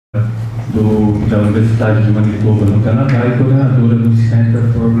da Universidade de Manitoba, no Canadá, e coordenadora do Center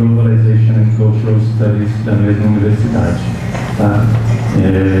for Globalization and Cultural Studies da mesma universidade. Tá?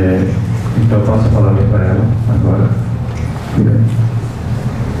 Então eu passo a palavra para ela agora.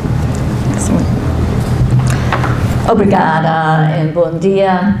 Obrigada and bom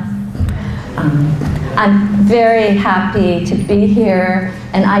dia. I'm very happy to be here,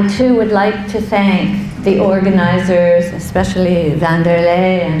 and I too would like to thank the organizers, especially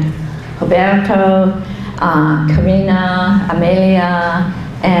Mendeley and Roberto, Karina, Amelia,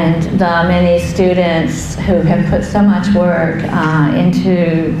 and the many students who have put so much work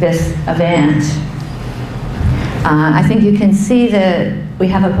into this event. I think you can see that we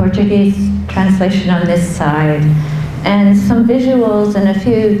have a Portuguese translation on this side, and some visuals and a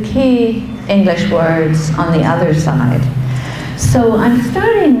few key English words on the other side. So I'm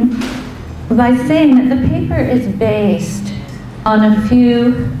starting by saying that the paper is based on a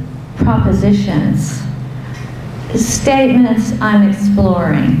few propositions, statements I'm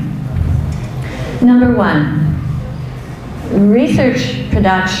exploring. Number one, research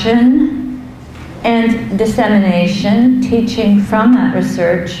production and dissemination, teaching from that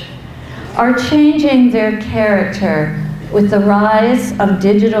research, are changing their character with the rise of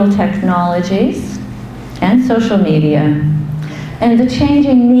digital technologies and social media, and the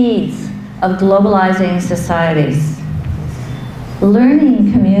changing needs of globalizing societies.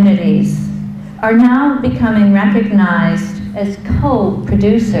 Learning communities are now becoming recognized as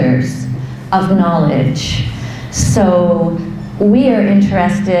co-producers of knowledge. So we are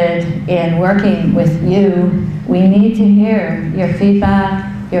interested in working with you. We need to hear your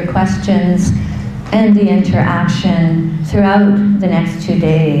feedback, your questions, and the interaction throughout the next 2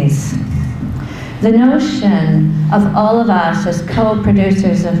 days. The notion of all of us as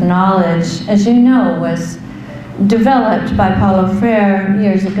co-producers of knowledge, as you know, was developed by Paulo Freire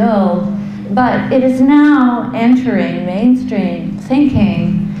years ago, but it is now entering mainstream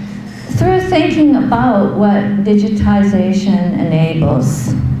thinking through thinking about what digitization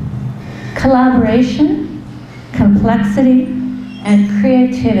enables. Collaboration, complexity, and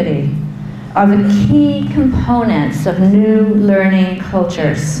creativity are the key components of new learning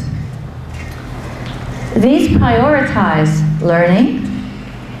cultures. These prioritize learning,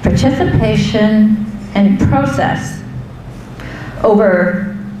 participation, and process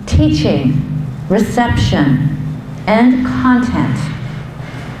over teaching, reception, and content.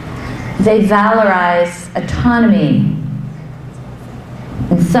 They valorize autonomy.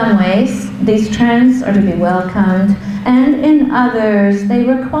 In some ways, these trends are to be welcomed, and in others, they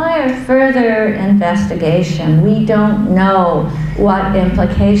require further investigation. We don't know what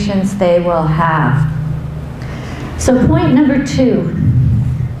implications they will have. So point number two,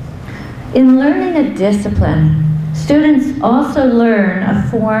 in learning a discipline, students also learn a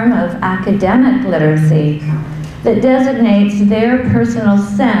form of academic literacy that designates their personal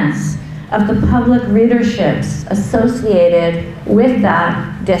sense of the public readerships associated with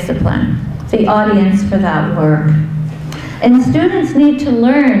that discipline, the audience for that work. And students need to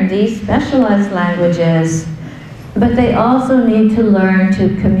learn these specialized languages, but they also need to learn to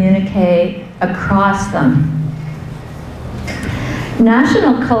communicate across them.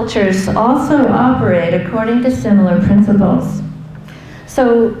 National cultures also operate according to similar principles.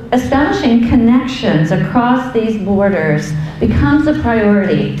 So establishing connections across these borders becomes a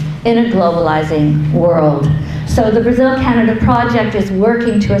priority in a globalizing world. So the Brazil-Canada project is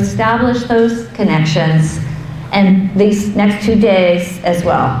working to establish those connections, and these next 2 days as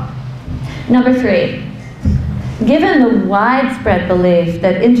well. Number three, given the widespread belief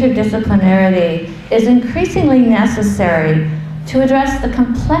that interdisciplinarity is increasingly necessary to address the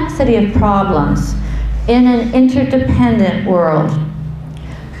complexity of problems in an interdependent world,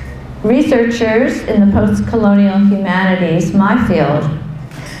 researchers in the post-colonial humanities, my field,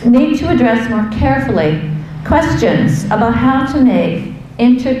 need to address more carefully questions about how to make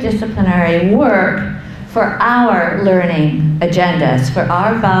interdisciplinary work for our learning agendas, for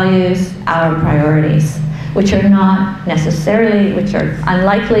our values, our priorities, which are not necessarily, which are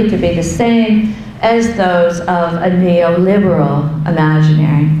unlikely to be the same as those of a neoliberal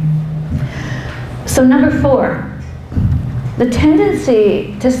imaginary. So number four, the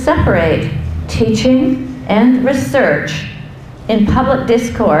tendency to separate teaching and research in public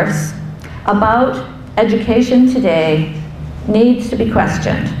discourse about education today needs to be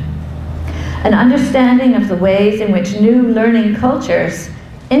questioned. An understanding of the ways in which new learning cultures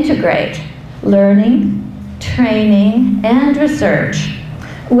integrate learning, training, and research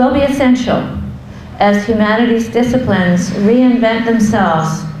will be essential as humanities disciplines reinvent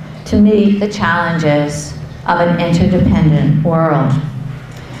themselves to meet the challenges of an interdependent world.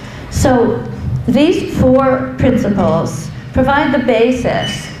 So these 4 principles provide the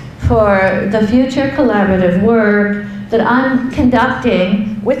basis for the future collaborative work that I'm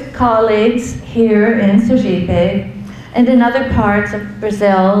conducting with colleagues here in Sergipe and in other parts of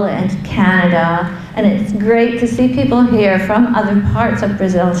Brazil and Canada. And it's great to see people here from other parts of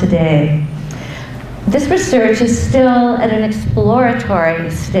Brazil today. This research is still at an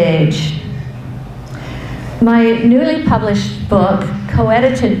exploratory stage. My newly published book,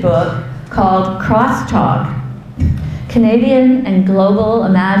 co-edited book, called Crosstalk, Canadian and Global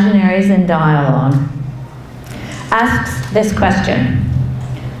Imaginaries in Dialogue, asks this question: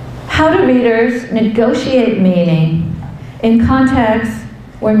 how do readers negotiate meaning in contexts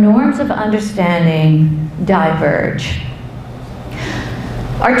where norms of understanding diverge?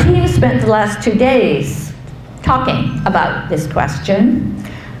 Our team spent the last 2 days talking about this question.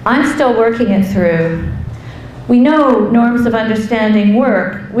 I'm still working it through. We know norms of understanding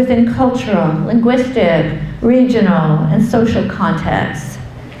work within cultural, linguistic, regional, and social contexts.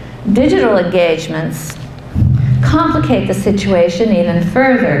 Digital engagements complicate the situation even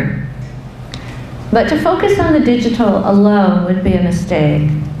further. But to focus on the digital alone would be a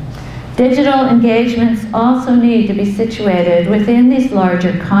mistake. Digital engagements also need to be situated within these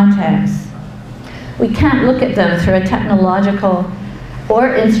larger contexts. We can't look at them through a technological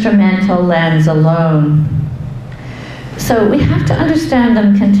or instrumental lens alone. So we have to understand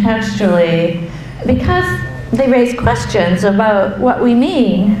them contextually because they raise questions about what we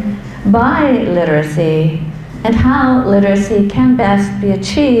mean by literacy and how literacy can best be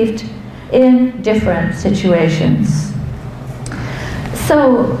achieved in different situations.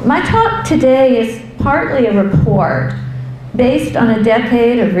 So my talk today is partly a report based on a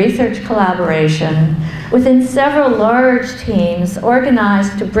decade of research collaboration within several large teams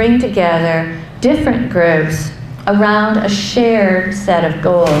organized to bring together different groups around a shared set of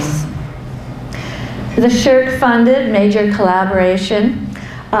goals. The SSHRC-funded major collaboration,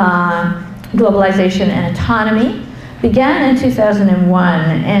 Globalization and Autonomy, began in 2001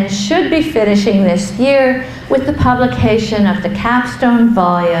 and should be finishing this year with the publication of the capstone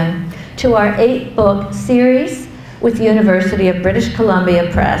volume to our 8-book series with University of British Columbia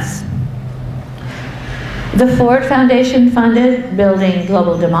Press. The Ford Foundation-funded Building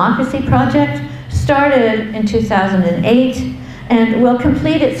Global Democracy project started in 2008 and will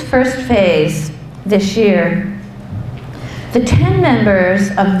complete its first phase this year. The 10 members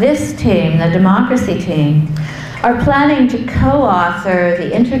of this team, the democracy team, are planning to co-author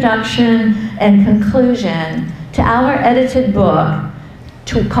the introduction and conclusion to our edited book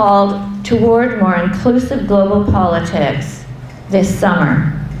called Toward More Inclusive Global Politics this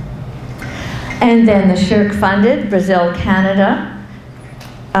summer. And then the SSHRC-funded Brazil-Canada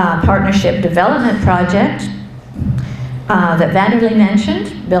Partnership Development Project that Mendeley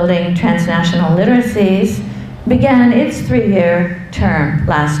mentioned, Building Transnational Literacies, began its 3-year term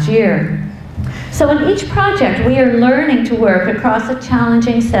last year. So in each project, we are learning to work across a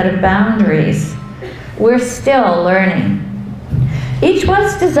challenging set of boundaries. We're still learning. Each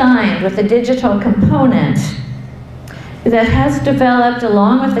was designed with a digital component that has developed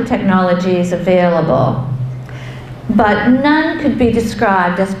along with the technologies available, but none could be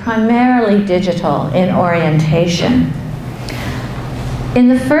described as primarily digital in orientation. In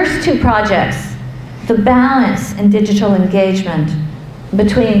the first 2 projects, the balance in digital engagement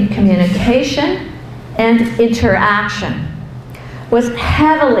between communication and interaction was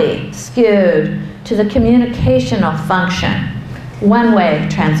heavily skewed to the communicational function, one-way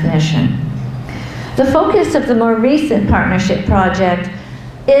transmission. The focus of the more recent partnership project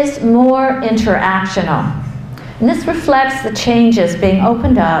is more interactional. And this reflects the changes being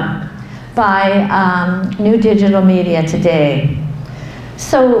opened up by new digital media today.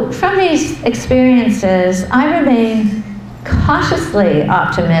 So from these experiences, I remain cautiously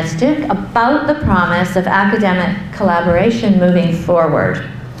optimistic about the promise of academic collaboration moving forward.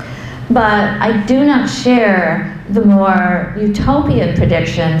 But I do not share the more utopian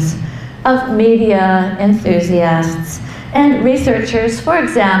predictions of media enthusiasts and researchers, for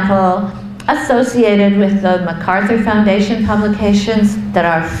example, associated with the MacArthur Foundation publications that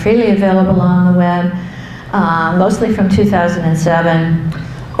are freely available on the web, mostly from 2007,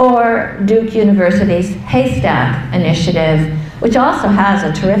 or Duke University's Haystack Initiative, which also has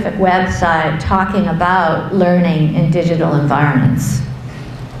a terrific website talking about learning in digital environments.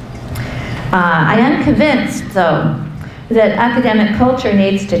 I am convinced, though, that academic culture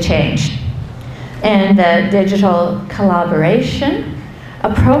needs to change, and that digital collaboration,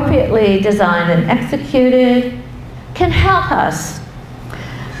 appropriately designed and executed, can help us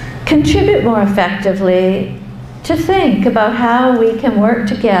contribute more effectively to think about how we can work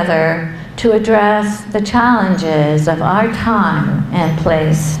together to address the challenges of our time and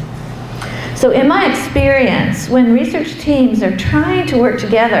place. So in my experience, when research teams are trying to work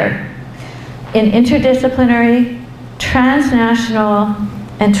together in interdisciplinary, transnational,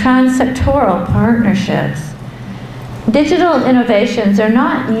 and transsectoral partnerships, digital innovations are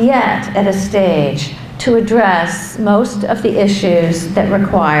not yet at a stage to address most of the issues that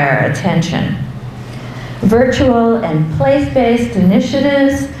require attention. Virtual and place-based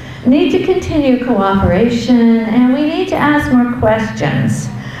initiatives need to continue cooperation, and we need to ask more questions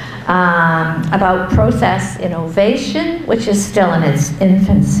about process innovation, which is still in its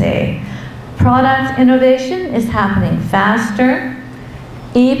infancy. Product innovation is happening faster.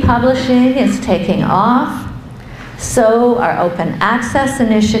 E-publishing is taking off. So are open access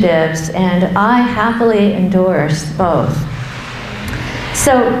initiatives, and I happily endorse both.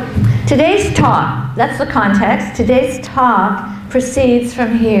 So today's talk, that's the context, today's talk proceeds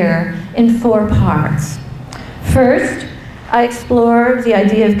from here in 4 parts. First, I explore the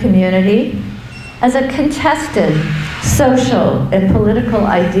idea of community as a contested social and political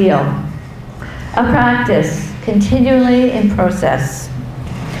ideal, a practice continually in process,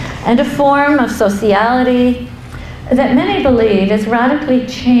 and a form of sociality that many believe is radically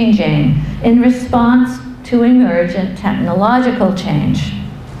changing in response to emergent technological change.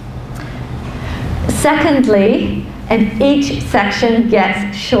 Secondly, and each section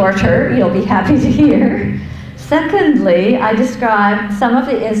gets shorter, you'll be happy to hear. Secondly, I describe some of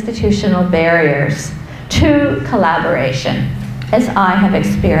the institutional barriers to collaboration as I have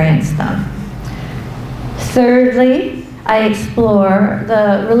experienced them. Thirdly, I explore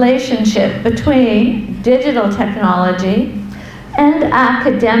the relationship between digital technology and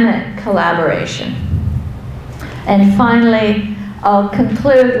academic collaboration. And finally, I'll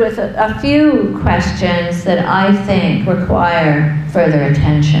conclude with a few questions that I think require further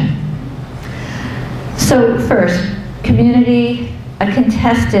attention. So first, community, a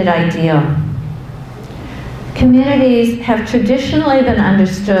contested ideal. Communities have traditionally been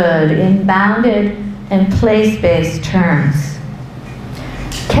understood in bounded and place-based terms.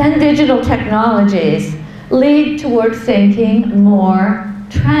 Can digital technologies lead toward thinking more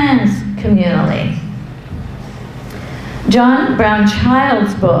trans-communally? John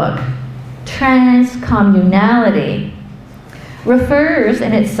Brown-Child's book, Transcommunality, refers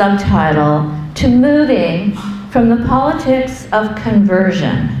in its subtitle to moving from the politics of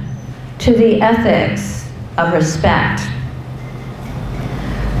conversion to the ethics of respect.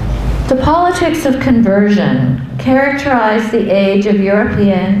 The politics of conversion characterized the age of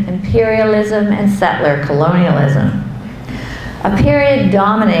European imperialism and settler colonialism, a period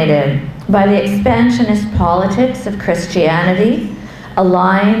dominated by the expansionist politics of Christianity,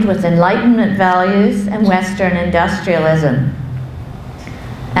 aligned with Enlightenment values and Western industrialism.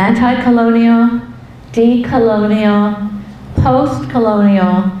 Anti-colonial, decolonial,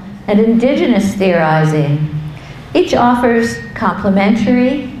 post-colonial, and indigenous theorizing, each offers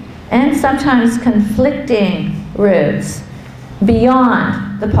complementary and sometimes conflicting routes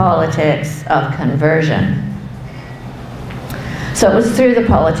beyond the politics of conversion. So it was through the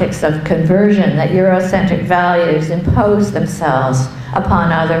politics of conversion that Eurocentric values imposed themselves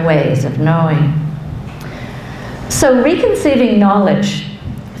upon other ways of knowing. So reconceiving knowledge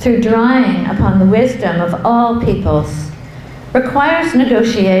through drawing upon the wisdom of all peoples requires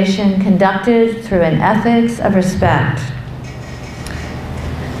negotiation conducted through an ethics of respect.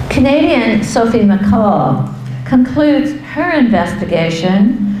 Canadian Sophie McCall concludes her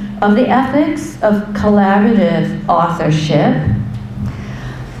investigation of the ethics of collaborative authorship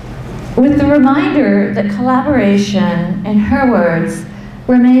with the reminder that collaboration, in her words,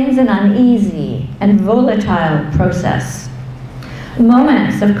 remains an uneasy and volatile process.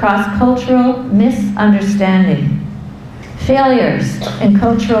 Moments of cross-cultural misunderstanding, failures in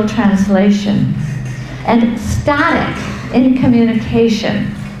cultural translation, and static in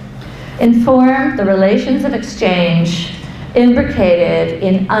communication inform the relations of exchange imbricated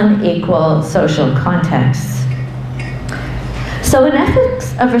in unequal social contexts. So an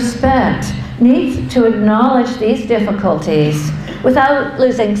ethics of respect needs to acknowledge these difficulties without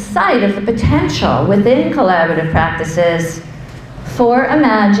losing sight of the potential within collaborative practices for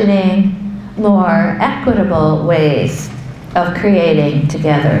imagining more equitable ways of creating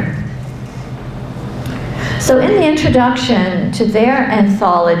together. So in the introduction to their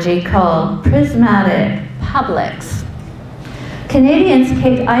anthology called Prismatic Publics, Canadians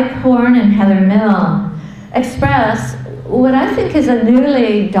Kate Eichhorn and Heather Mill express what I think is a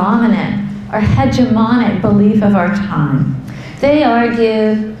newly dominant or hegemonic belief of our time. They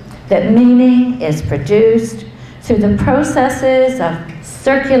argue that meaning is produced through the processes of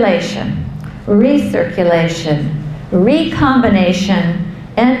circulation, recirculation, recombination,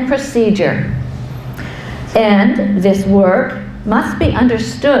 and procedure. And this work must be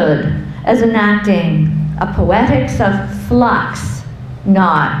understood as enacting a poetics of flux,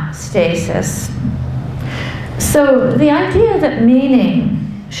 not stasis. So the idea that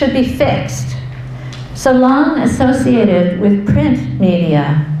meaning should be fixed, so long associated with print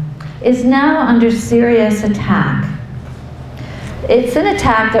media, is now under serious attack. It's an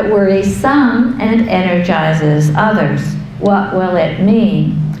attack that worries some and energizes others. What will it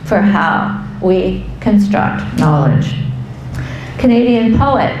mean for how we construct knowledge? Canadian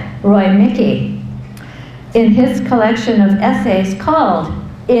poet Roy Mickey, in his collection of essays called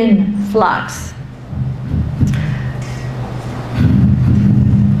In Flux,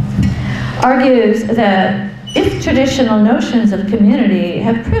 argues that if traditional notions of community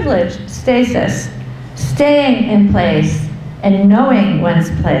have privileged stasis, staying in place and knowing one's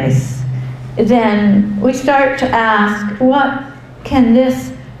place, then we start to ask, what can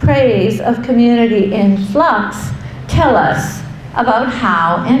this praise of community in flux tell us about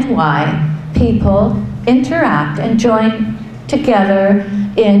how and why people interact and join together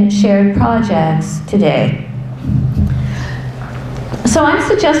in shared projects today? So I'm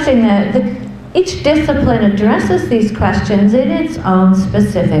suggesting that each discipline addresses these questions in its own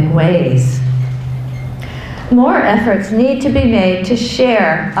specific ways. More efforts need to be made to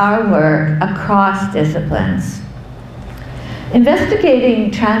share our work across disciplines. Investigating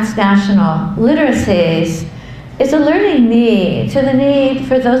transnational literacies is alerting me to the need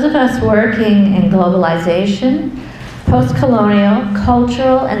for those of us working in globalization, post-colonial,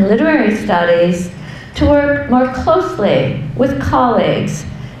 cultural, and literary studies to work more closely with colleagues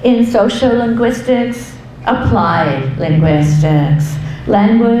in sociolinguistics, applied linguistics,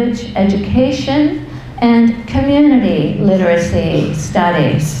 language, education, and community literacy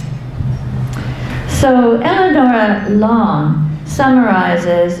studies. So Eleonora Long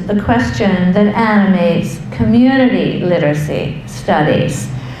summarizes the question that animates community literacy studies,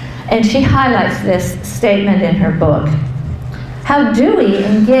 and she highlights this statement in her book. How do we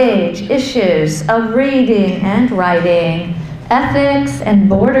engage issues of reading and writing, ethics and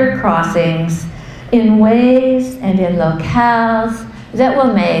border crossings in ways and in locales that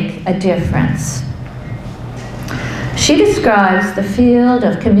will make a difference? She describes the field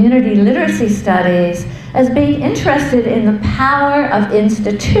of community literacy studies as being interested in the power of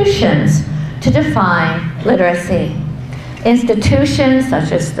institutions to define literacy. Institutions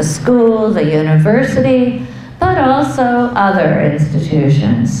such as the school, the university, but also other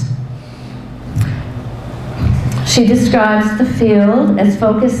institutions. She describes the field as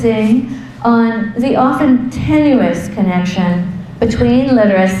focusing on the often tenuous connection between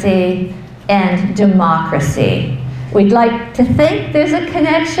literacy and democracy. We'd like to think there's a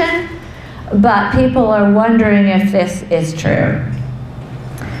connection, but people are wondering if this is true.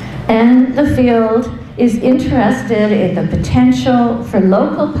 And the field is interested in the potential for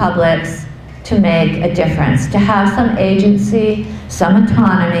local publics to make a difference, to have some agency, some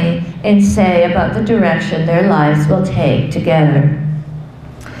autonomy in say about the direction their lives will take together.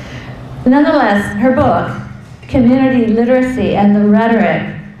 Nonetheless, her book, Community Literacy and the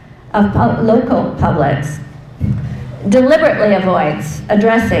Rhetoric of Local Publics, deliberately avoids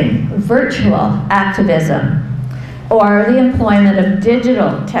addressing virtual activism or the employment of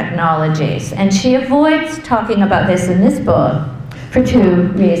digital technologies. And she avoids talking about this in this book for two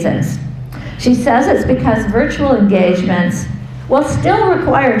reasons. She says it's because virtual engagements will still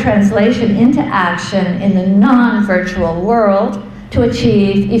require translation into action in the non-virtual world to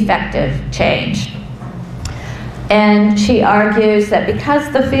achieve effective change. And she argues that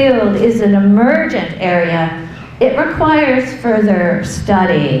because the field is an emergent area, it requires further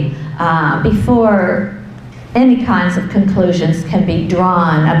study before any kinds of conclusions can be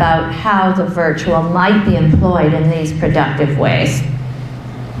drawn about how the virtual might be employed in these productive ways.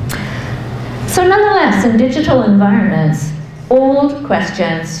 So nonetheless, in digital environments, old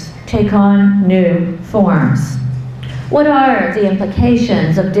questions take on new forms. What are the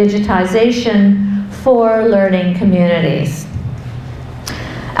implications of digitization for learning communities?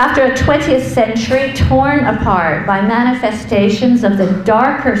 After a 20th century torn apart by manifestations of the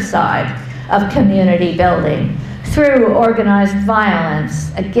darker side of community building through organized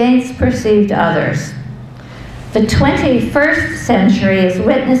violence against perceived others, the 21st century is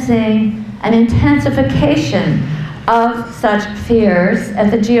witnessing an intensification of such fears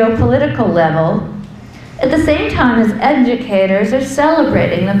at the geopolitical level, at the same time as educators are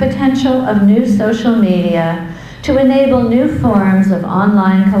celebrating the potential of new social media to enable new forms of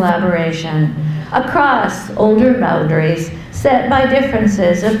online collaboration across older boundaries set by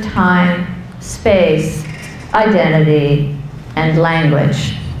differences of time, space, identity, and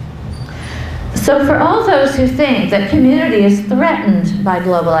language. So for all those who think that community is threatened by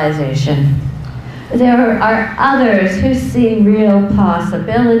globalization, there are others who see real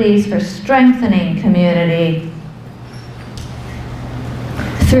possibilities for strengthening community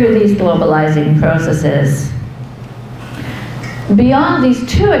through these globalizing processes. Beyond these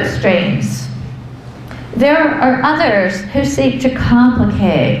two extremes, there are others who seek to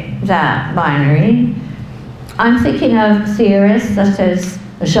complicate that binary. I'm thinking of theorists such as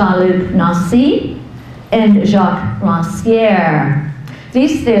Jean-Luc Nancy and Jacques Rancière.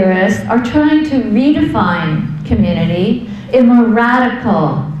 These theorists are trying to redefine community in more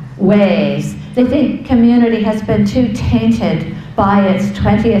radical ways. They think community has been too tainted by its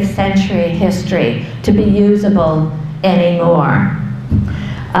 20th century history to be usable anymore.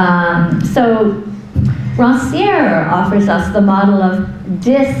 So Rancière offers us the model of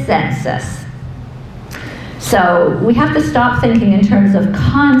dissensus. So we have to stop thinking in terms of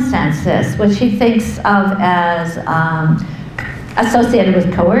consensus, which he thinks of as associated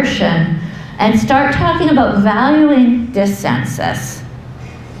with coercion, and start talking about valuing dissensus.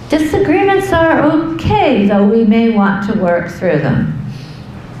 Disagreements are okay, though we may want to work through them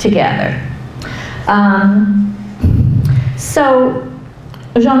together. So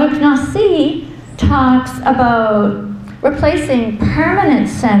Jean-Luc Nancy talks about replacing permanent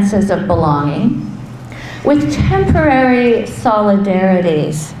senses of belonging with temporary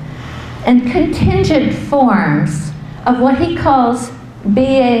solidarities and contingent forms of what he calls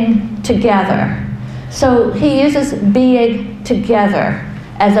being together. So he uses being together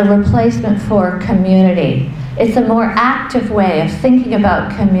as a replacement for community. It's a more active way of thinking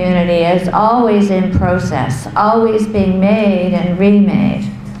about community as always in process, always being made and remade.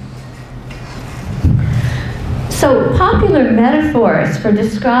 So popular metaphors for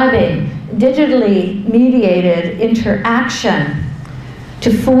describing digitally mediated interaction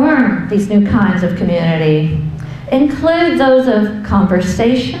to form these new kinds of community include those of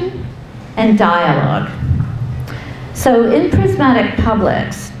conversation and dialogue. So in Prismatic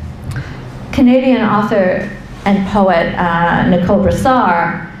Publics, Canadian author and poet Nicole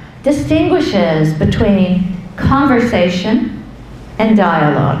Brossard distinguishes between conversation and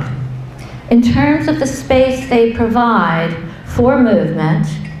dialogue in terms of the space they provide for movement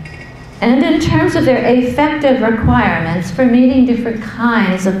and in terms of their affective requirements for meeting different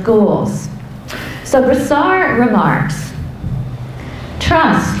kinds of goals. So Brossard remarks,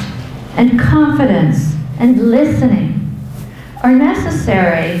 trust and confidence and listening are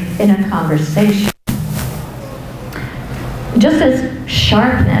necessary in a conversation, just as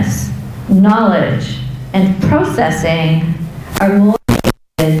sharpness, knowledge, and processing are more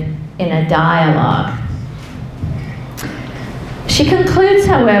needed in a dialogue. She concludes,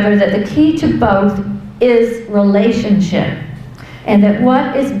 however, that the key to both is relationship, and that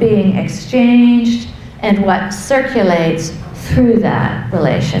what is being exchanged and what circulates through that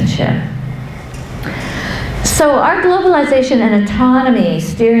relationship. So our Globalization and Autonomy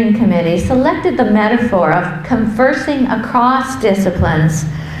Steering Committee selected the metaphor of conversing across disciplines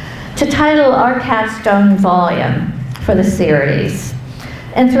to title our capstone volume for the series.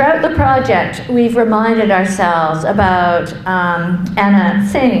 And throughout the project, we've reminded ourselves about Anna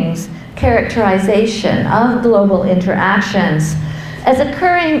Tsing's characterization of global interactions as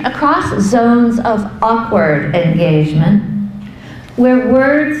occurring across zones of awkward engagement, where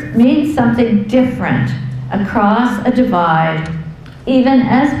words mean something different across a divide, even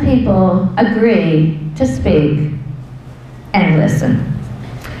as people agree to speak and listen.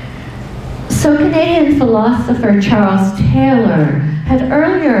 So Canadian philosopher Charles Taylor had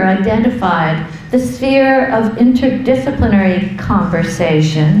earlier identified the sphere of interdisciplinary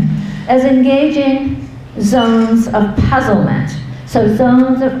conversation as engaging zones of puzzlement. So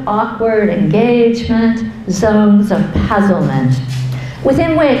zones of awkward engagement, zones of puzzlement,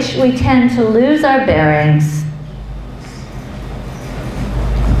 within which we tend to lose our bearings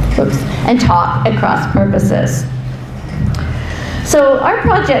and talk at cross purposes. So our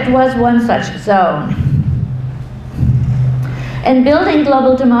project was one such zone. And building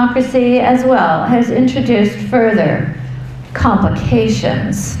global democracy as well has introduced further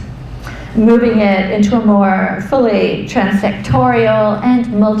complications, moving it into a more fully transsectorial and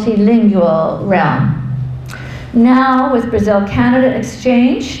multilingual realm. Now, with Brazil-Canada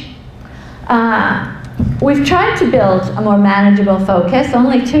exchange, we've tried to build a more manageable focus,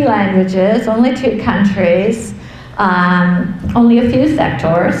 only 2 languages, only 2 countries, only a few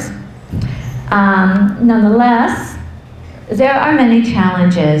sectors. Nonetheless, there are many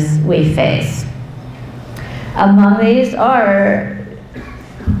challenges we face. Among these are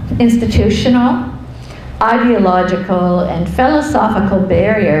institutional, ideological, and philosophical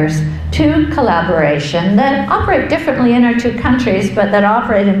barriers to collaboration that operate differently in our two countries, but that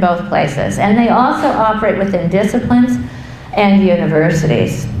operate in both places. And they also operate within disciplines and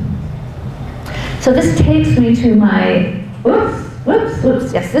universities. So this takes me to my,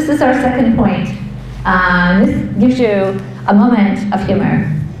 yes, this is our second point. This gives you a moment of humor.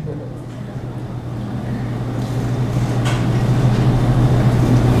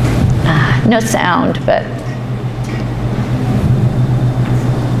 No sound, but.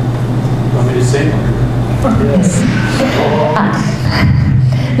 Want me to sing? Yes.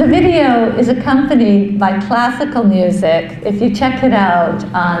 The video is accompanied by classical music, if you check it out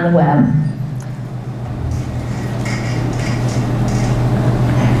on the web.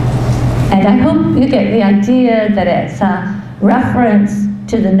 And I hope you get the idea that it's a reference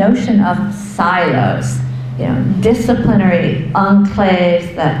to the notion of silos, you know, disciplinary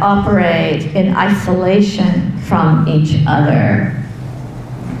enclaves that operate in isolation from each other.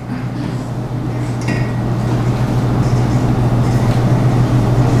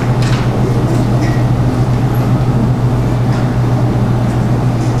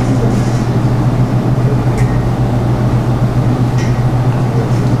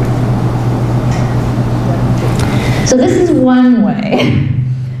 So this is one way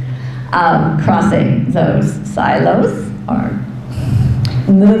of crossing those silos, or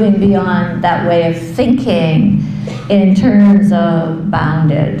moving beyond that way of thinking in terms of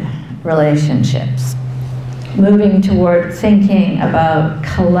bounded relationships. Moving toward thinking about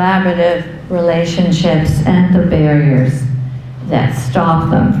collaborative relationships and the barriers that stop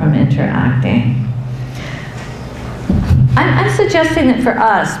them from interacting. I'm suggesting that for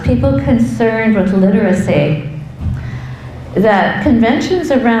us, people concerned with literacy, that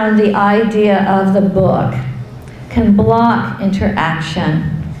conventions around the idea of the book can block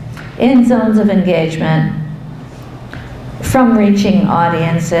interaction in zones of engagement from reaching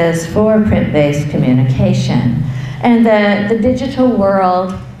audiences for print-based communication, and that the digital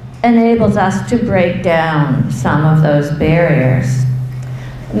world enables us to break down some of those barriers.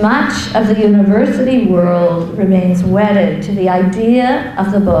 Much of the university world remains wedded to the idea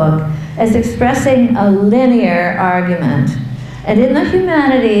of the book as expressing a linear argument. And in the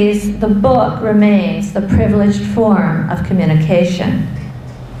humanities, the book remains the privileged form of communication.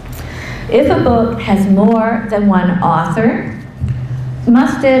 If a book has more than one author,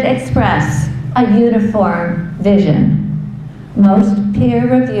 must it express a uniform vision? Most peer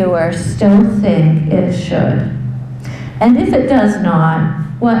reviewers still think it should. And if it does not,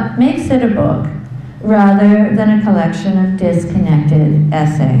 what makes it a book rather than a collection of disconnected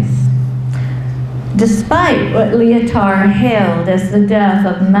essays? Despite what Lyotard hailed as the death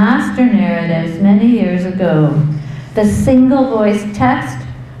of master narratives many years ago, the single-voice text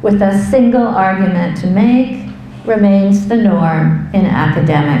with a single argument to make remains the norm in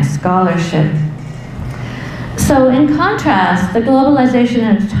academic scholarship. So in contrast, the Globalization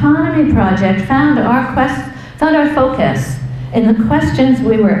and Autonomy Project found our focus in the questions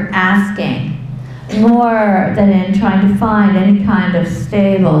we were asking, more than in trying to find any kind of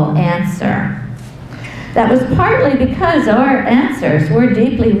stable answer. That was partly because our answers were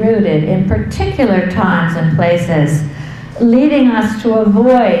deeply rooted in particular times and places, leading us to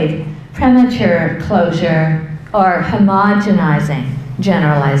avoid premature closure or homogenizing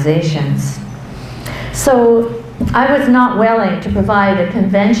generalizations. So I was not willing to provide a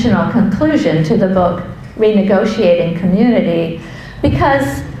conventional conclusion to the book Renegotiating Community,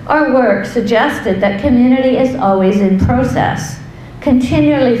 because our work suggested that community is always in process,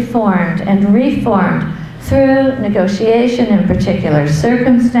 continually formed and reformed through negotiation in particular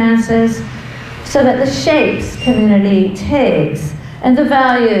circumstances, so that the shapes community takes and the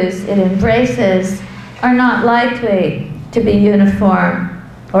values it embraces are not likely to be uniform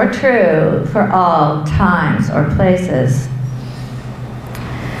or true for all times or places.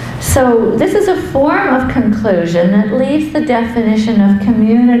 So this is a form of conclusion that leaves the definition of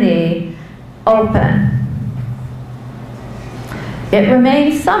community open. It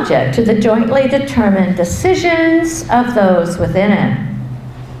remains subject to the jointly determined decisions of those within it.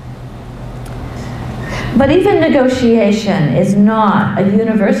 But even negotiation is not a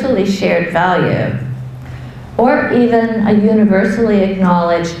universally shared value, or even a universally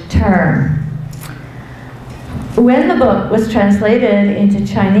acknowledged term. When the book was translated into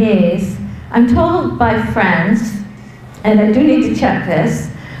Chinese, I'm told by friends, and I do need to check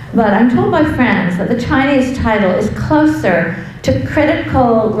this, but I'm told by friends that the Chinese title is closer to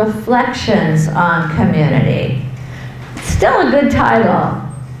critical reflections on community. Still a good title,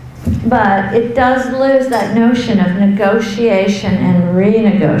 but it does lose that notion of negotiation and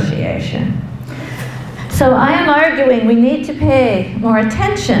renegotiation. So I am arguing we need to pay more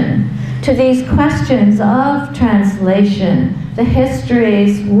attention to these questions of translation, the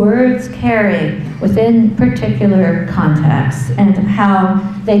histories words carry within particular contexts, and how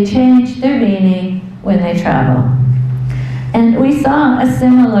they change their meaning when they travel. And we saw a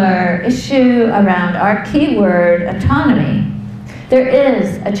similar issue around our keyword autonomy. There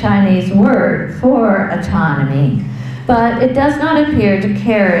is a Chinese word for autonomy, but it does not appear to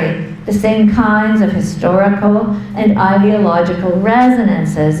carry the same kinds of historical and ideological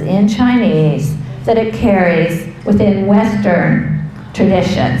resonances in Chinese that it carries within Western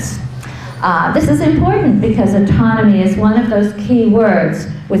traditions. This is important because autonomy is one of those key words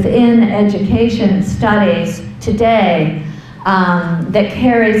within education studies today that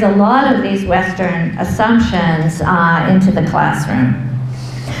carries a lot of these Western assumptions into the classroom.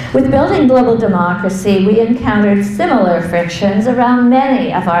 With building global democracy, we encountered similar frictions around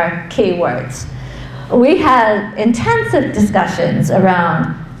many of our keywords. We had intensive discussions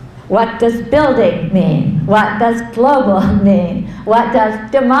around what does building mean? What does global mean? What does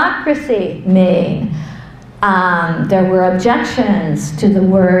democracy mean? There were objections to the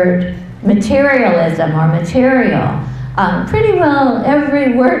word materialism or material. Pretty well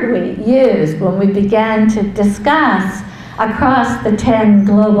every word we used when we began to discuss across the 10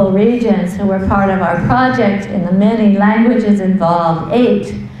 global regions who were part of our project in the many languages involved,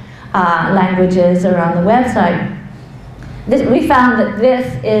 8 languages are on the website. We found that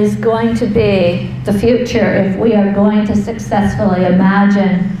this is going to be the future if we are going to successfully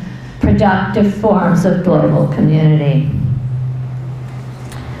imagine productive forms of global community.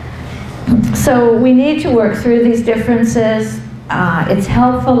 So we need to work through these differences. It's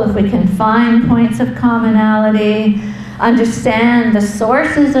helpful if we can find points of commonality, understand the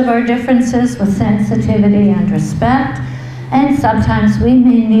sources of our differences with sensitivity and respect, and sometimes we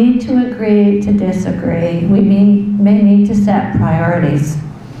may need to agree to disagree. We may need to set priorities.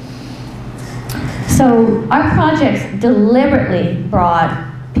 So our projects deliberately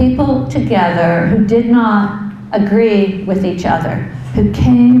brought people together who did not agree with each other, who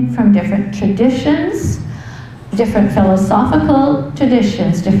came from different traditions, different philosophical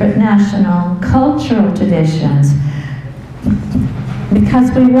traditions, different national, cultural traditions,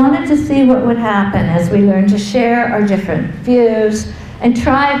 because we wanted to see what would happen as we learned to share our different views and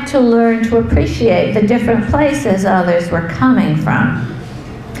tried to learn to appreciate the different places others were coming from.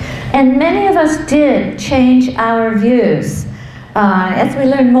 And many of us did change our views as we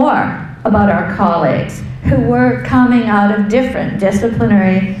learned more about our colleagues who were coming out of different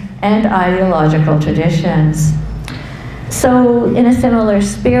disciplinary and ideological traditions. So in a similar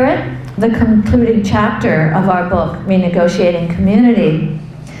spirit, the concluding chapter of our book, Renegotiating Community,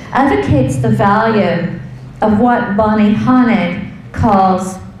 advocates the value of what Bonnie Honig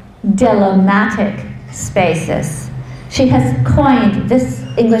calls dilemmatic spaces. She has coined this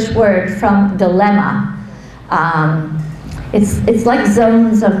English word from dilemma. It's like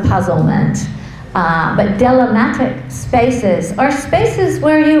zones of puzzlement. But dilemmatic spaces are spaces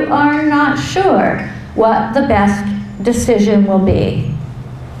where you are not sure what the best decision will be.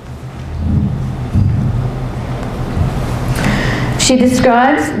 She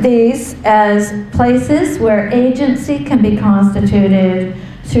describes these as places where agency can be constituted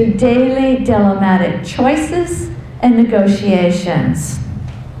through daily dilemmatic choices and negotiations.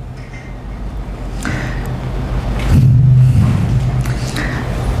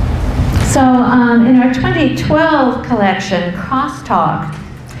 So in our 2012 collection, Crosstalk,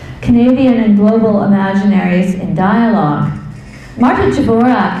 Canadian and Global Imaginaries in Dialogue, Marta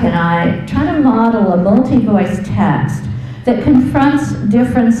Jaborak and I try to model a multi-voice text that confronts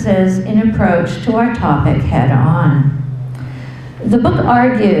differences in approach to our topic head-on. The book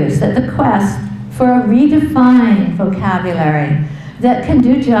argues that the quest for a redefined vocabulary that can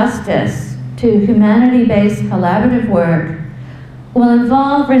do justice to humanity-based collaborative work will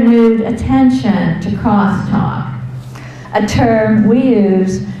involve renewed attention to crosstalk, a term we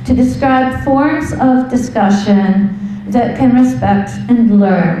use to describe forms of discussion that can respect and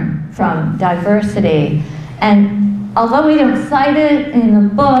learn from diversity. And although we don't cite it in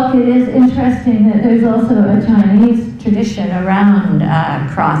the book, it is interesting that there's also a Chinese tradition around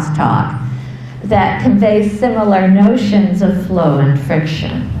crosstalk that conveys similar notions of flow and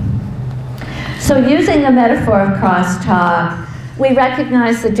friction. So using the metaphor of crosstalk, we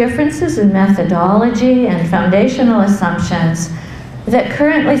recognize the differences in methodology and foundational assumptions that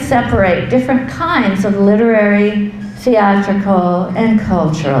currently separate different kinds of literary, theatrical, and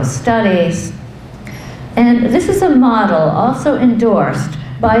cultural studies. And this is a model also endorsed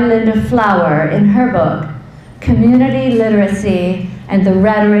by Linda Flower in her book, Community Literacy and the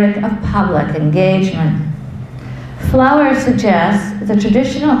Rhetoric of Public Engagement. Flower suggests the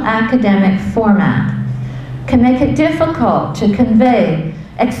traditional academic format can make it difficult to convey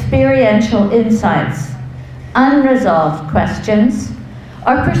experiential insights, unresolved questions,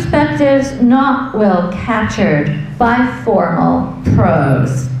 or perspectives not well captured by formal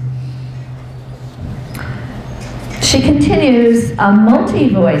prose. She continues, a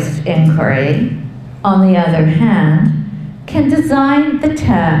multi-voiced inquiry, on the other hand, can design the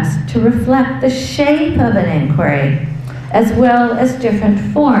text to reflect the shape of an inquiry, as well as different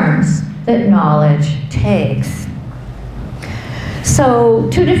forms that knowledge takes. So,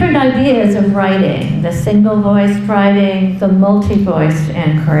 two different ideas of writing, the single-voiced writing, the multi-voiced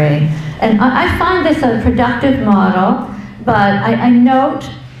inquiry. And I find this a productive model, but I note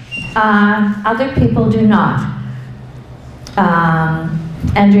other people do not.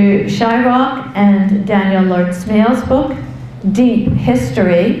 Andrew Shyrock and Daniel Lord Smale's book, Deep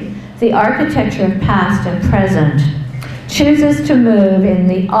History, The Architecture of Past and Present, chooses to move in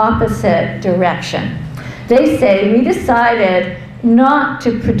the opposite direction. They say, we decided not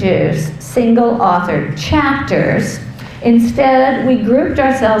to produce single-authored chapters. Instead, we grouped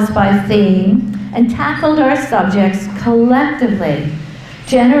ourselves by theme and tackled our subjects collectively,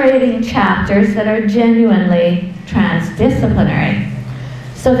 generating chapters that are genuinely transdisciplinary.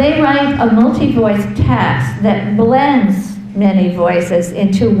 So they write a multi-voice text that blends many voices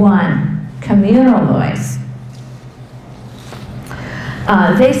into one communal voice.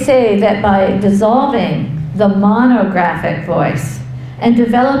 They say that by dissolving the monographic voice and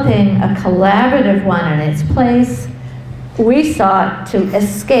developing a collaborative one in its place, we sought to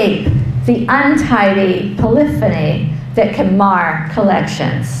escape the untidy polyphony that can mar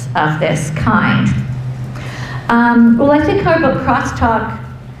collections of this kind. Well, I think our book Crosstalk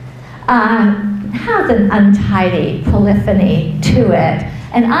has an untidy polyphony to it,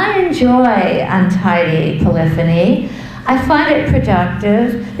 and I enjoy untidy polyphony. I find it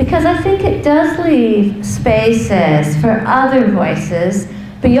productive because I think it does leave spaces for other voices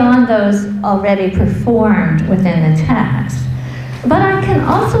beyond those already performed within the text. But I can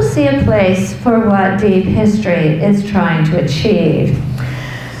also see a place for what deep history is trying to achieve.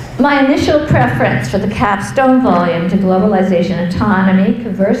 My initial preference for the capstone volume to globalization autonomy,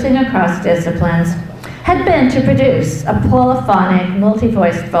 conversing across disciplines, had been to produce a polyphonic,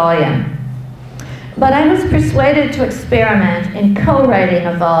 multi-voiced volume. But I was persuaded to experiment in co-writing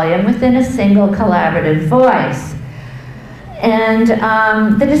a volume within a single collaborative voice. And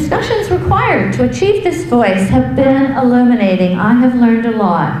the discussions required to achieve this voice have been illuminating. I have learned a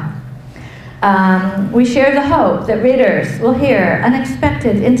lot. We share the hope that readers will hear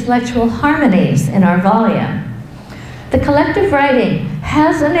unexpected intellectual harmonies in our volume. The collective writing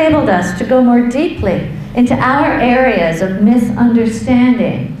has enabled us to go more deeply into our areas of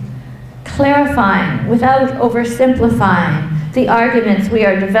misunderstanding, clarifying without oversimplifying the arguments we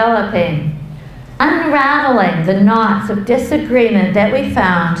are developing, unraveling the knots of disagreement that we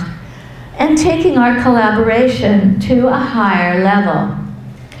found, and taking our collaboration to a higher level.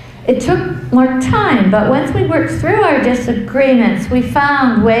 It took more time, but once we worked through our disagreements, we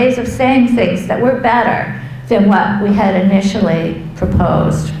found ways of saying things that were better than what we had initially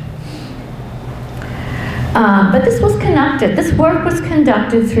proposed. But this work was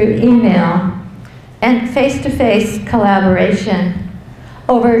conducted through email and face-to-face collaboration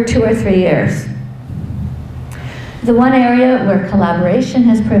over 2 or 3 years. The one area where collaboration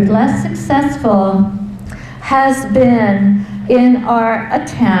has proved less successful has been in our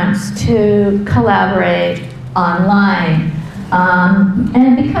attempts to collaborate online.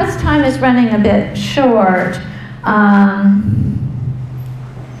 And because time is running a bit short, I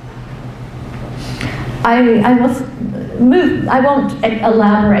won't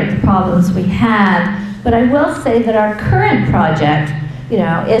elaborate the problems we had, but I will say that our current project,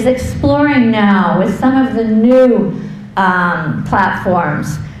 is exploring now with some of the new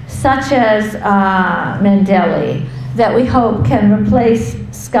platforms, such as Mendeley, that we hope can replace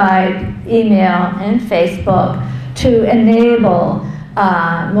Skype, email, and Facebook to enable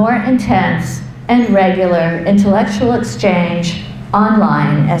more intense and regular intellectual exchange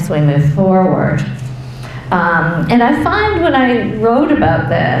online as we move forward. And I find when I wrote about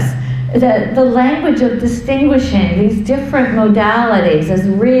this, that the language of distinguishing these different modalities as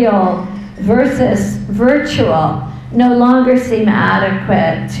real versus virtual no longer seem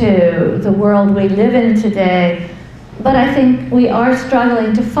adequate to the world we live in today. But I think we are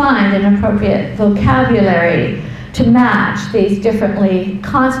struggling to find an appropriate vocabulary to match these differently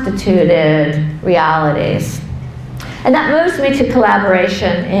constituted realities. And that moves me to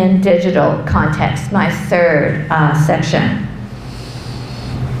collaboration in digital context, my third section.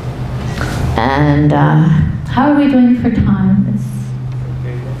 And how are we doing for time?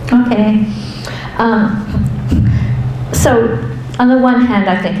 Okay. So, on the one hand,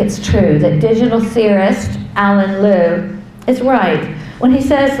 I think it's true that digital theorist Alan Liu is right when he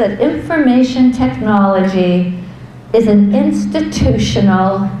says that information technology is an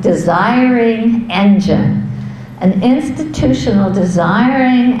institutional desiring engine. An institutional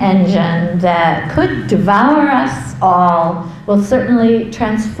desiring engine that could devour us all, will certainly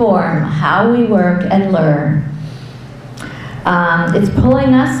transform how we work and learn. It's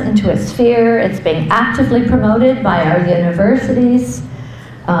pulling us into a sphere. It's being actively promoted by our universities.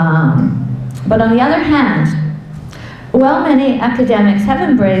 But on the other hand, while many academics have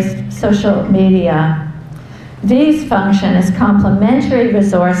embraced social media, these function as complementary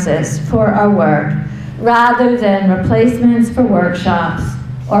resources for our work rather than replacements for workshops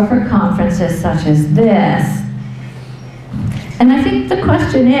or for conferences such as this. And I think the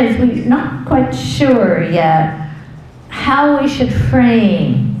question is, we're not quite sure yet how we should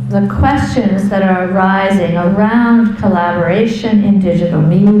frame the questions that are arising around collaboration in digital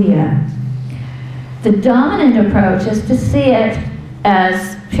media. The dominant approach is to see it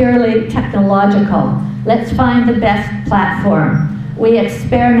as purely technological. Let's find the best platform. We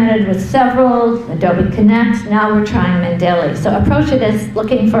experimented with several, Adobe Connect, now we're trying Mendeley. So approach it as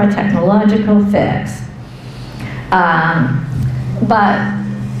looking for a technological fix. But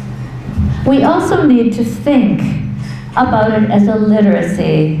we also need to think about it as a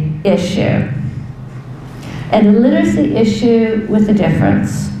literacy issue. And a literacy issue with a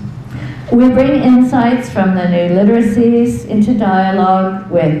difference. We bring insights from the new literacies into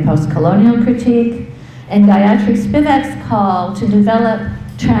dialogue with post-colonial critique and Gayatri Spivak's call to develop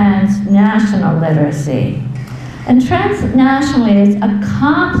transnational literacy. And transnational is a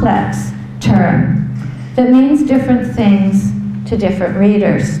complex term that means different things to different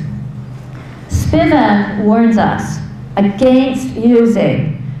readers. Spivak warns us against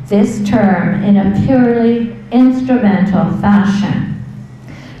using this term in a purely instrumental fashion.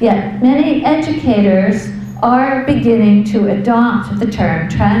 Yet many educators are beginning to adopt the term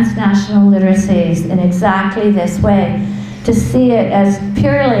transnational literacies in exactly this way, to see it as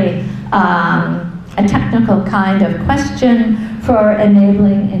purely a technical kind of question for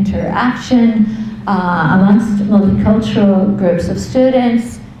enabling interaction amongst multicultural groups of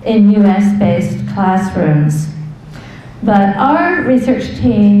students in US-based classrooms. But our research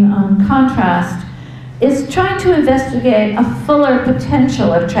team, on contrast, is trying to investigate a fuller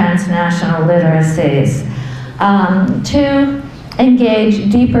potential of transnational literacies, to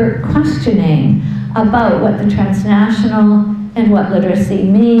engage deeper questioning about what the transnational and what literacy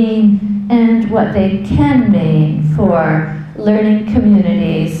mean, and what they can mean for learning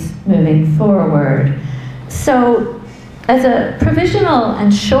communities moving forward. So, as a provisional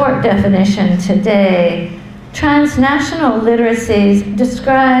and short definition today, transnational literacies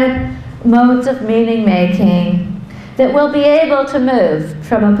describe modes of meaning-making that will be able to move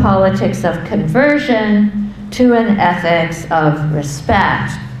from a politics of conversion to an ethics of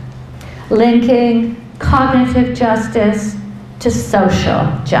respect, linking cognitive justice to social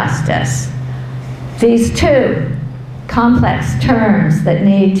justice. These two complex terms that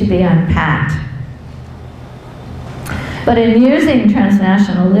need to be unpacked. But in using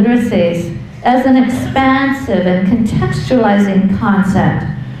transnational literacies as an expansive and contextualizing concept,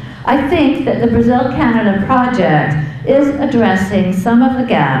 I think that the Brazil-Canada project is addressing some of the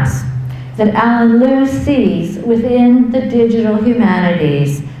gaps that Alan Liu sees within the digital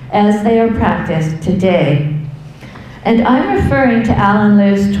humanities as they are practiced today. And I'm referring to Alan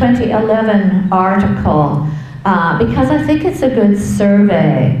Liu's 2011 article because I think it's a good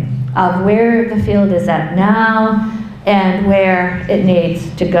survey of where the field is at now and where it needs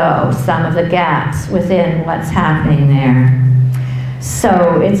to go, some of the gaps within what's happening there.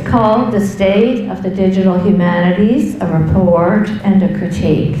 So it's called The State of the Digital Humanities, a Report and a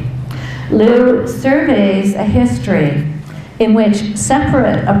Critique. Liu surveys a history in which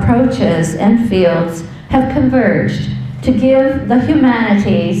separate approaches and fields have converged to give the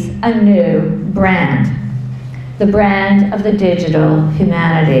humanities a new brand, the brand of the digital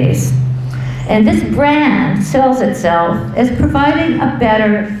humanities. And this brand sells itself as providing a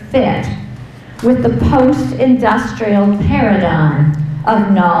better fit with the post-industrial paradigm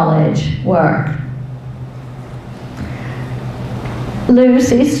of knowledge work. Liu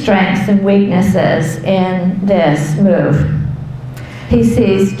sees strengths and weaknesses in this move. He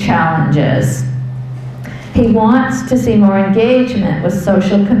sees challenges. He wants to see more engagement with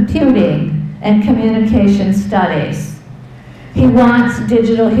social computing and communication studies. He wants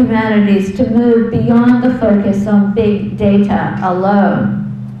digital humanities to move beyond the focus on big data alone,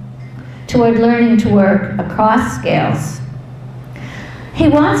 toward learning to work across scales. He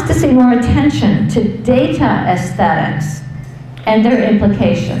wants to see more attention to data aesthetics and their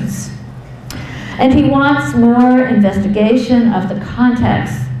implications. And he wants more investigation of the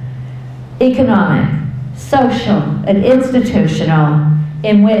context, economic, social, and institutional,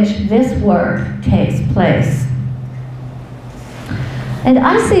 in which this work takes place. And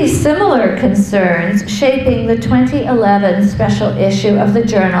I see similar concerns shaping the 2011 special issue of the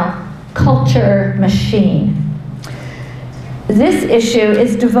journal Culture Machine. This issue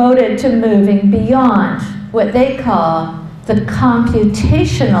is devoted to moving beyond what they call the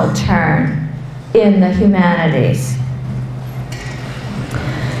computational turn in the humanities.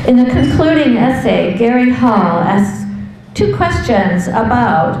 In the concluding essay, Gary Hall asks two questions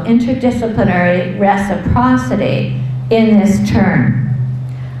about interdisciplinary reciprocity in this turn.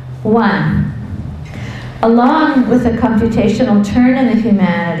 One, along with the computational turn in the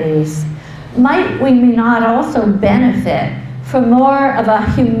humanities, might we not also benefit from more of a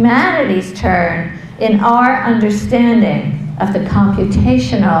humanities turn in our understanding of the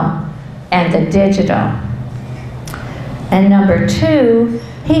computational and the digital? And number two,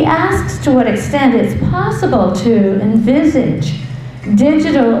 he asks to what extent it's possible to envisage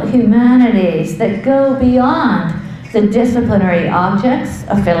digital humanities that go beyond the disciplinary objects,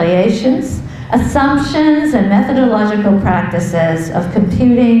 affiliations, assumptions, and methodological practices of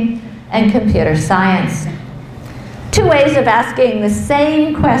computing and computer science. Two ways of asking the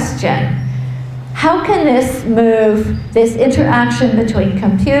same question. How can this move, this interaction between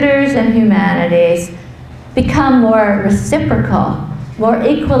computers and humanities, become more reciprocal, more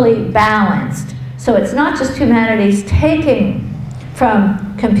equally balanced? So it's not just humanities taking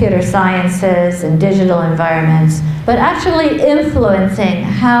from computer sciences and digital environments, but actually influencing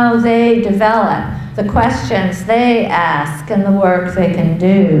how they develop, the questions they ask, and the work they can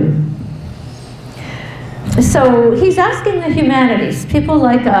do. So he's asking the humanities, people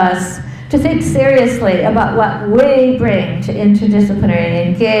like us, to think seriously about what we bring to interdisciplinary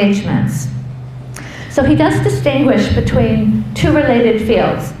engagements. So he does distinguish between two related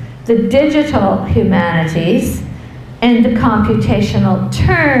fields, the digital humanities and the computational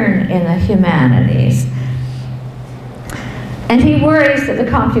turn in the humanities. And he worries that the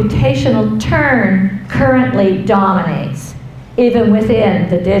computational turn currently dominates, even within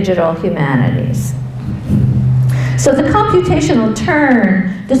the digital humanities. So the computational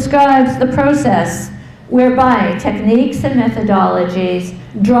turn describes the process whereby techniques and methodologies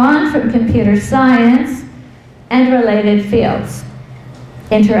drawn from computer science and related fields,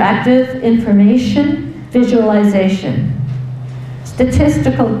 interactive information visualization,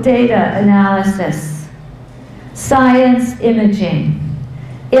 statistical data analysis, science imaging,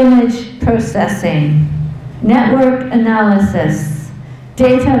 image processing, network analysis,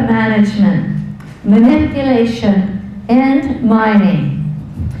 data management, manipulation, and mining.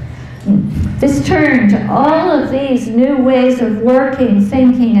 This turn to all of these new ways of working,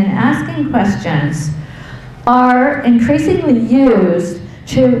 thinking, and asking questions are increasingly used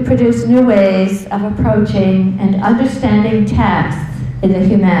to produce new ways of approaching and understanding texts in the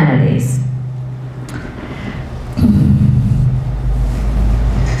humanities.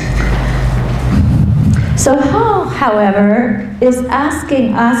 So Hall, however, is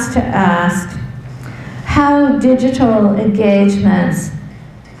asking us to ask how digital engagements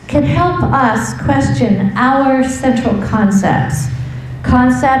can help us question our central concepts.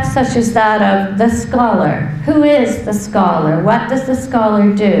 Concepts such as that of the scholar. Who is the scholar? What does the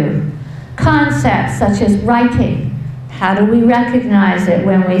scholar do? Concepts such as writing. How do we recognize it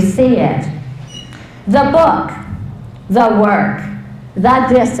when we see it? The book, the work, the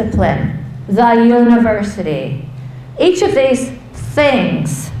discipline, the university. Each of these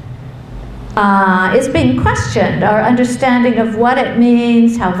things is being questioned. Our understanding of what it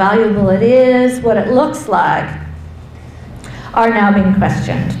means, how valuable it is, what it looks like, are now being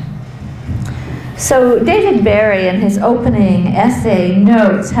questioned. So David Barry, in his opening essay,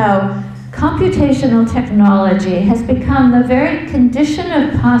 notes how computational technology has become the very condition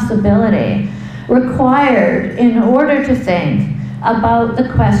of possibility required in order to think about the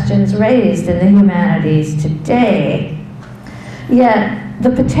questions raised in the humanities today. Yet,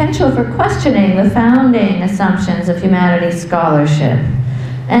 the potential for questioning the founding assumptions of humanities scholarship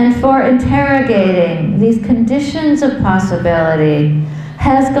and for interrogating these conditions of possibility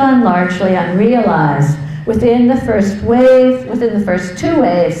has gone largely unrealized within the first two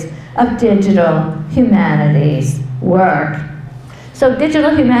waves of digital humanities work. So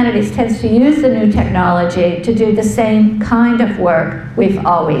digital humanities tends to use the new technology to do the same kind of work we've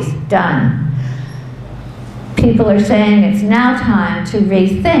always done. People are saying it's now time to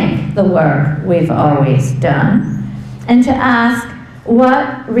rethink the work we've always done and to ask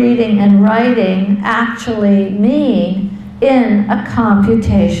what reading and writing actually mean in a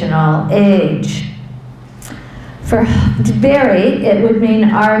computational age. For Berry, it would mean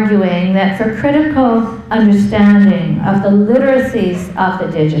arguing that for critical understanding of the literacies of the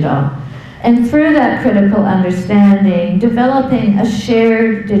digital, and through that critical understanding, developing a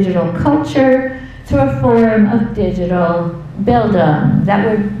shared digital culture through a form of digital Bildung. That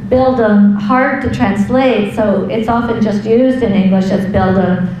word Bildung, hard to translate, so it's often just used in English as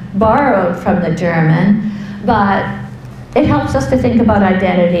Bildung, borrowed from the German, but it helps us to think about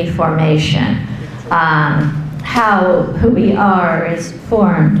identity formation. How who we are is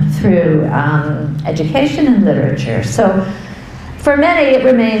formed through education and literature. So for many, it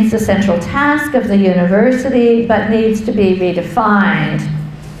remains the central task of the university, but needs to be redefined.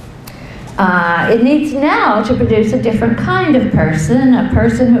 It needs now to produce a different kind of person, a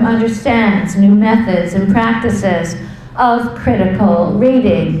person who understands new methods and practices of critical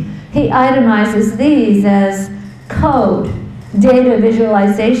reading. He itemizes these as code, data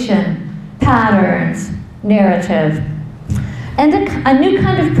visualization, patterns, narrative, and a new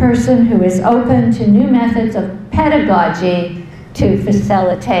kind of person who is open to new methods of pedagogy to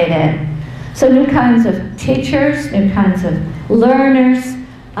facilitate it. So new kinds of teachers, new kinds of learners,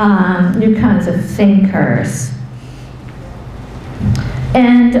 new kinds of thinkers.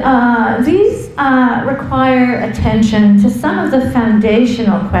 And these require attention to some of the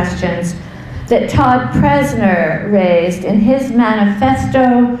foundational questions that Todd Presner raised in his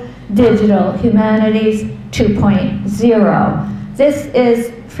manifesto, Digital Humanities 2.0. This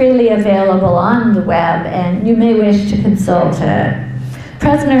is freely available on the web, and you may wish to consult it.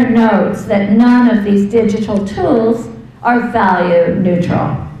 Presner notes that none of these digital tools are value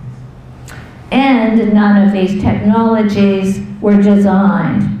neutral, and none of these technologies were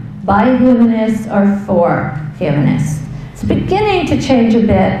designed by humanists or for humanists. It's beginning to change a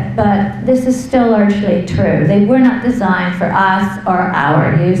bit, but this is still largely true. They were not designed for us or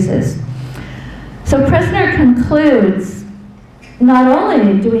our uses. So Presner concludes, not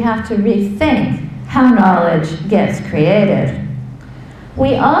only do we have to rethink how knowledge gets created,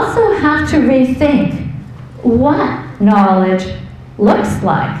 we also have to rethink what knowledge looks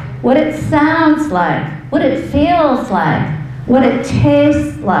like, what it sounds like, what it feels like, what it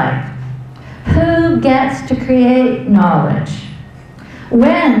tastes like. Who gets to create knowledge?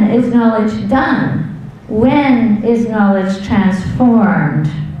 When is knowledge done? When is knowledge transformed?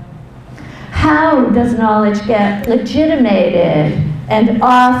 How does knowledge get legitimated and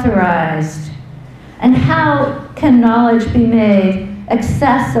authorized? And how can knowledge be made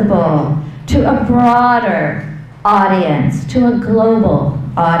accessible to a broader audience, to a global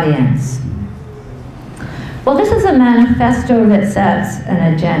audience? Well, this is a manifesto that sets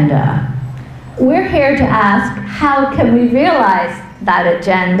an agenda. We're here to ask, how can we realize that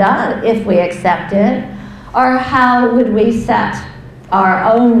agenda if we accept it? Or how would we set our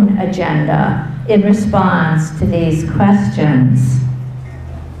own agenda in response to these questions?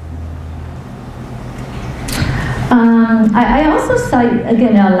 I also cite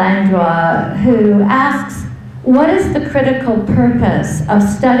Guinel Langlois, who asks, what is the critical purpose of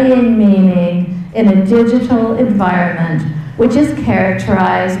studying meaning in a digital environment which is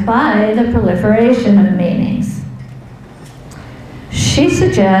characterized by the proliferation of meanings? She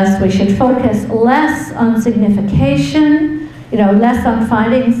suggests we should focus less on signification, less on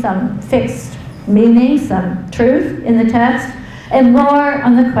finding some fixed meaning, some truth in the text, and more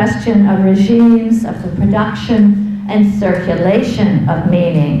on the question of regimes, of the production and circulation of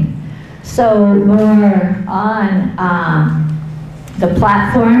meaning. So more on the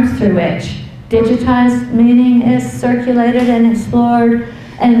platforms through which digitized meaning is circulated and explored,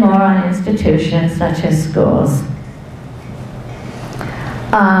 and more on institutions such as schools.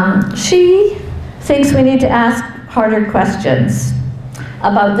 She thinks we need to ask harder questions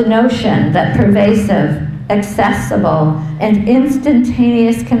about the notion that pervasive, accessible, and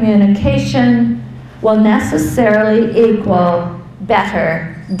instantaneous communication will necessarily equal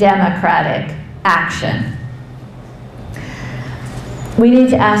better democratic action. We need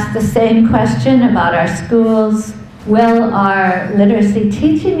to ask the same question about our schools. Will our literacy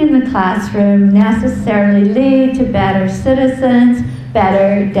teaching in the classroom necessarily lead to better citizens,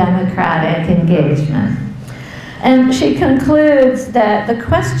 better democratic engagement? And she concludes that the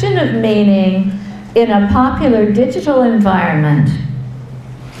question of meaning in a popular digital environment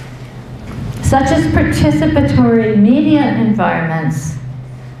such as participatory media environments,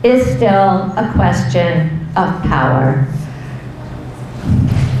 is still a question of power.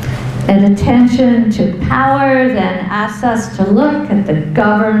 And attention to power then asks us to look at the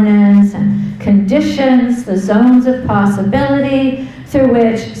governance and conditions, the zones of possibility through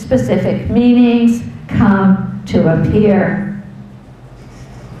which specific meanings come to appear.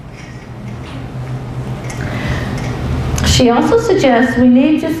 She also suggests we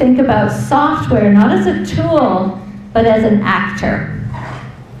need to think about software not as a tool, but as an actor.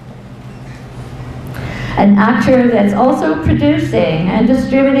 An actor that's also producing and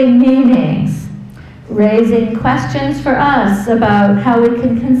distributing meanings, raising questions for us about how we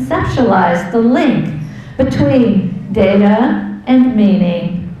can conceptualize the link between data and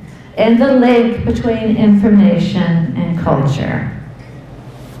meaning, and the link between information and culture.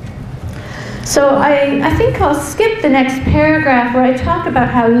 So I think I'll skip the next paragraph where I talk about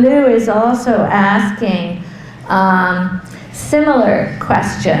how Lou is also asking similar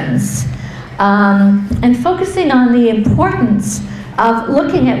questions and focusing on the importance of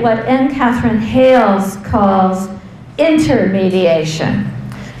looking at what N. Catherine Hales calls intermediation,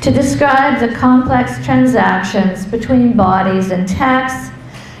 to describe the complex transactions between bodies and texts,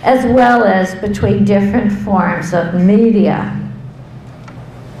 as well as between different forms of media.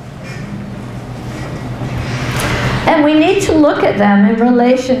 And we need to look at them in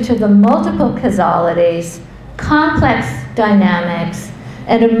relation to the multiple causalities, complex dynamics,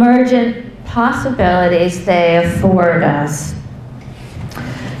 and emergent possibilities they afford us.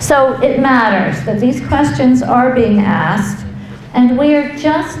 So it matters that these questions are being asked, and we are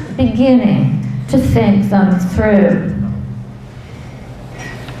just beginning to think them through.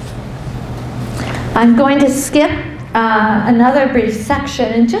 I'm going to skip another brief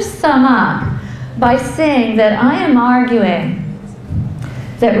section and just sum up by saying that I am arguing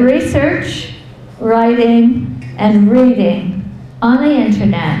that research, writing, and reading on the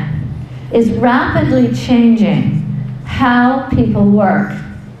internet is rapidly changing how people work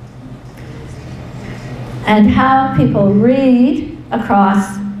and how people read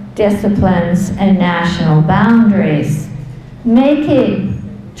across disciplines and national boundaries, making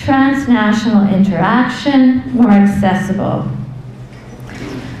transnational interaction more accessible.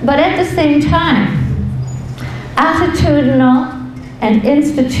 But at the same time, attitudinal and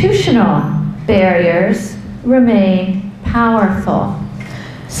institutional barriers remain powerful.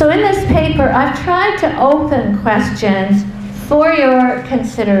 So in this paper, I've tried to open questions for your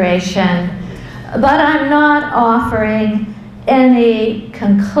consideration, but I'm not offering any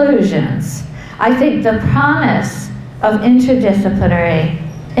conclusions. I think the promise of interdisciplinary,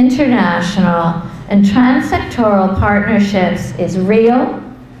 international, and transsectoral partnerships is real,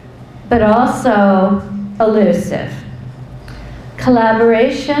 but also elusive.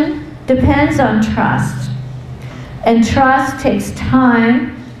 Collaboration depends on trust, and trust takes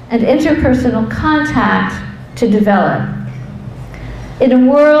time and interpersonal contact to develop. In a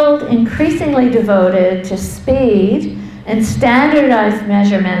world increasingly devoted to speed and standardized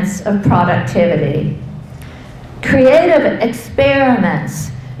measurements of productivity, creative experiments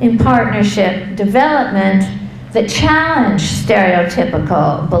in partnership development that challenge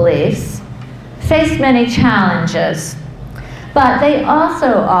stereotypical beliefs face many challenges, but they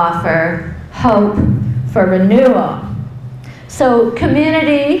also offer hope for renewal. So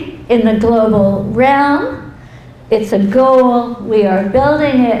community in the global realm, it's a goal, we are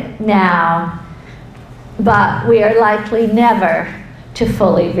building it now, but we are likely never to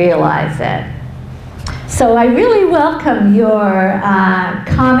fully realize it. So I really welcome your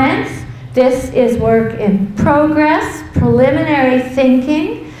comments. This is work in progress, preliminary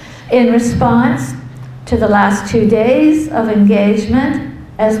thinking in response to the last 2 days of engagement,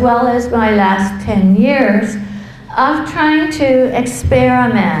 as well as my last 10 years of trying to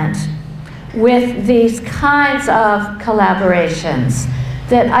experiment with these kinds of collaborations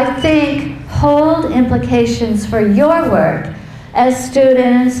that I think hold implications for your work as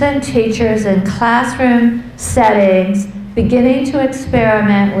students and teachers in classroom settings beginning to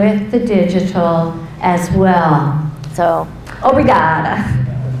experiment with the digital as well. So, obrigada.